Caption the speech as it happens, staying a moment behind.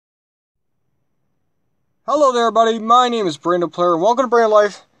Hello there, everybody. My name is BrandoLife, and welcome to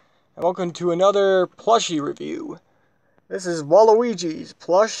BrandoLife, and welcome to another plushie review. This is Waluigi's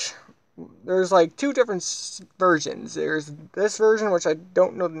Plush. There's like two different versions. There's this version, which I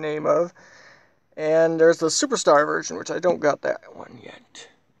don't know the name of, and there's the Superstar version, which I don't got that one yet.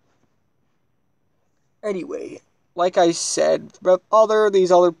 Anyway, like I said, but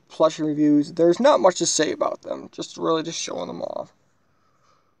these other plushie reviews, there's not much to say about them. Just really just showing them off.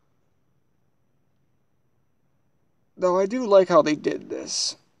 Though I do like how they did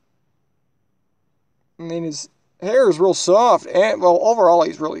this. I mean, his hair is real soft, and, well, overall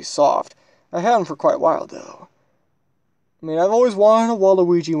he's really soft. I had him for quite a while, though. I mean, I've always wanted a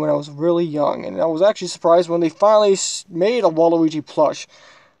Waluigi when I was really young, and I was actually surprised when they finally made a Waluigi plush.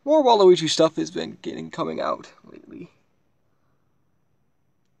 More Waluigi stuff has been coming out lately.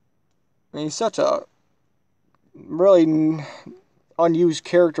 I mean, he's such a really unused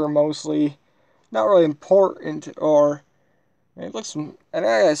character, mostly. Not really important, or... And he looks, and I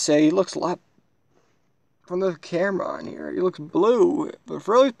gotta say, he looks a lot from the camera on here. He looks blue, but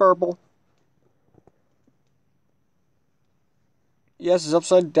really he's purple. He has his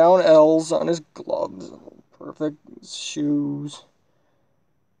upside down L's on his gloves. Perfect. His shoes.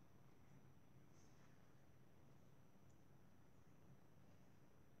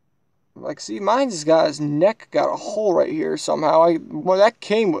 Like, see, mine's got his neck got a hole right here somehow. Well, that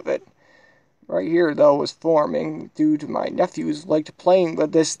came with it. Right here, though, was forming due to my nephews liked playing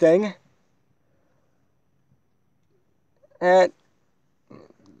with this thing. And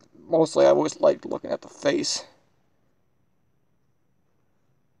mostly I always liked looking at the face.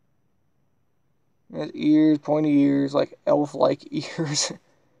 His ears, pointy ears, like elf-like ears.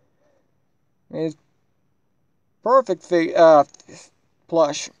 His perfect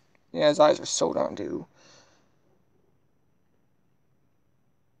plush. Yeah, his eyes are sewed on too.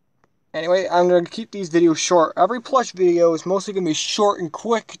 Anyway, I'm going to keep these videos short. Every plush video is mostly going to be short and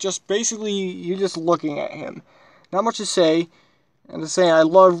quick. Just basically, you're just looking at him. Not much to say. I'm just saying I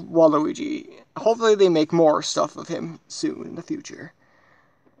love Waluigi. Hopefully they make more stuff of him soon in the future.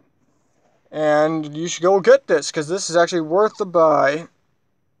 And you should go get this, because this is actually worth the buy.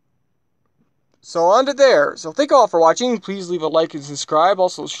 So on to there. So thank you all for watching. Please leave a like and subscribe.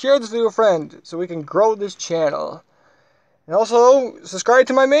 Also share this video with a friend so we can grow this channel. And also subscribe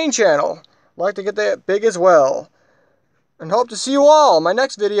to my main channel. I'd like to get that big as well. And hope to see you all in my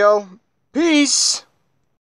next video. Peace!